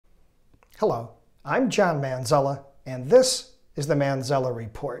Hello, I'm John Manzella, and this is the Manzella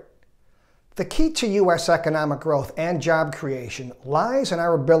Report. The key to U.S. economic growth and job creation lies in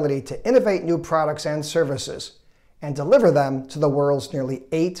our ability to innovate new products and services and deliver them to the world's nearly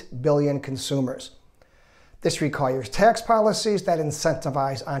 8 billion consumers. This requires tax policies that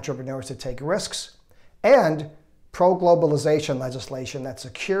incentivize entrepreneurs to take risks and pro-globalization legislation that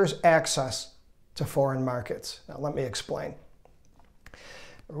secures access to foreign markets. Now, let me explain.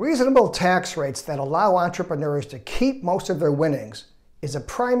 Reasonable tax rates that allow entrepreneurs to keep most of their winnings is a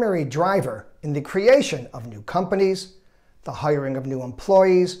primary driver in the creation of new companies, the hiring of new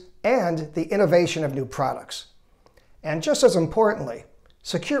employees, and the innovation of new products. And just as importantly,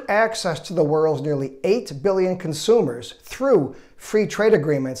 secure access to the world's nearly 8 billion consumers through free trade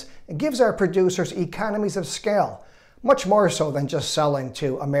agreements gives our producers economies of scale, much more so than just selling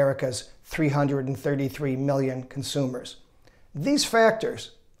to America's 333 million consumers. These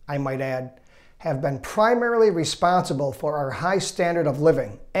factors, I might add, have been primarily responsible for our high standard of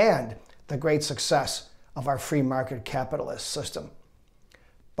living and the great success of our free market capitalist system.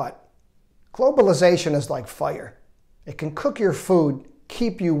 But globalization is like fire. It can cook your food,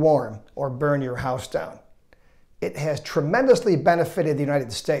 keep you warm, or burn your house down. It has tremendously benefited the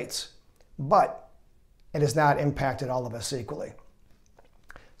United States, but it has not impacted all of us equally.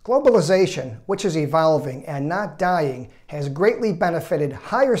 Globalization, which is evolving and not dying, has greatly benefited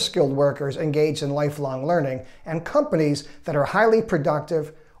higher skilled workers engaged in lifelong learning and companies that are highly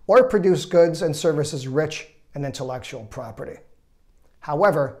productive or produce goods and services rich in intellectual property.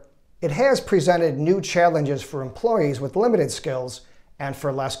 However, it has presented new challenges for employees with limited skills and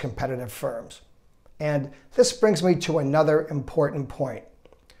for less competitive firms. And this brings me to another important point.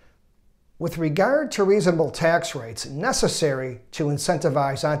 With regard to reasonable tax rates necessary to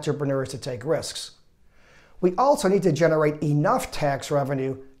incentivize entrepreneurs to take risks, we also need to generate enough tax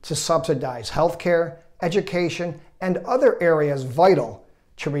revenue to subsidize healthcare, education, and other areas vital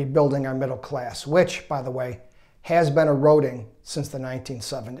to rebuilding our middle class, which, by the way, has been eroding since the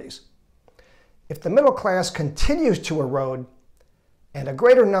 1970s. If the middle class continues to erode, and a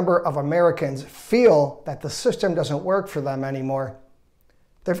greater number of Americans feel that the system doesn't work for them anymore,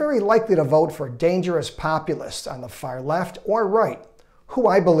 they're very likely to vote for dangerous populists on the far left or right, who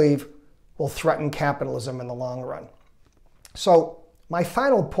I believe will threaten capitalism in the long run. So my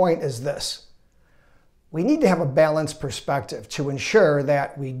final point is this. We need to have a balanced perspective to ensure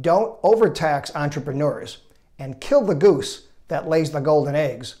that we don't overtax entrepreneurs and kill the goose that lays the golden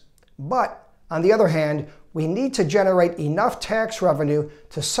eggs. But on the other hand, we need to generate enough tax revenue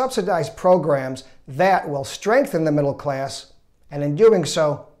to subsidize programs that will strengthen the middle class and in doing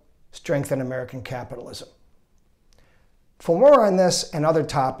so, strengthen American capitalism. For more on this and other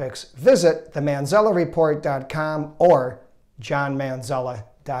topics, visit themanzellareport.com or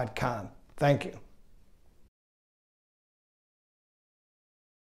johnmanzella.com. Thank you.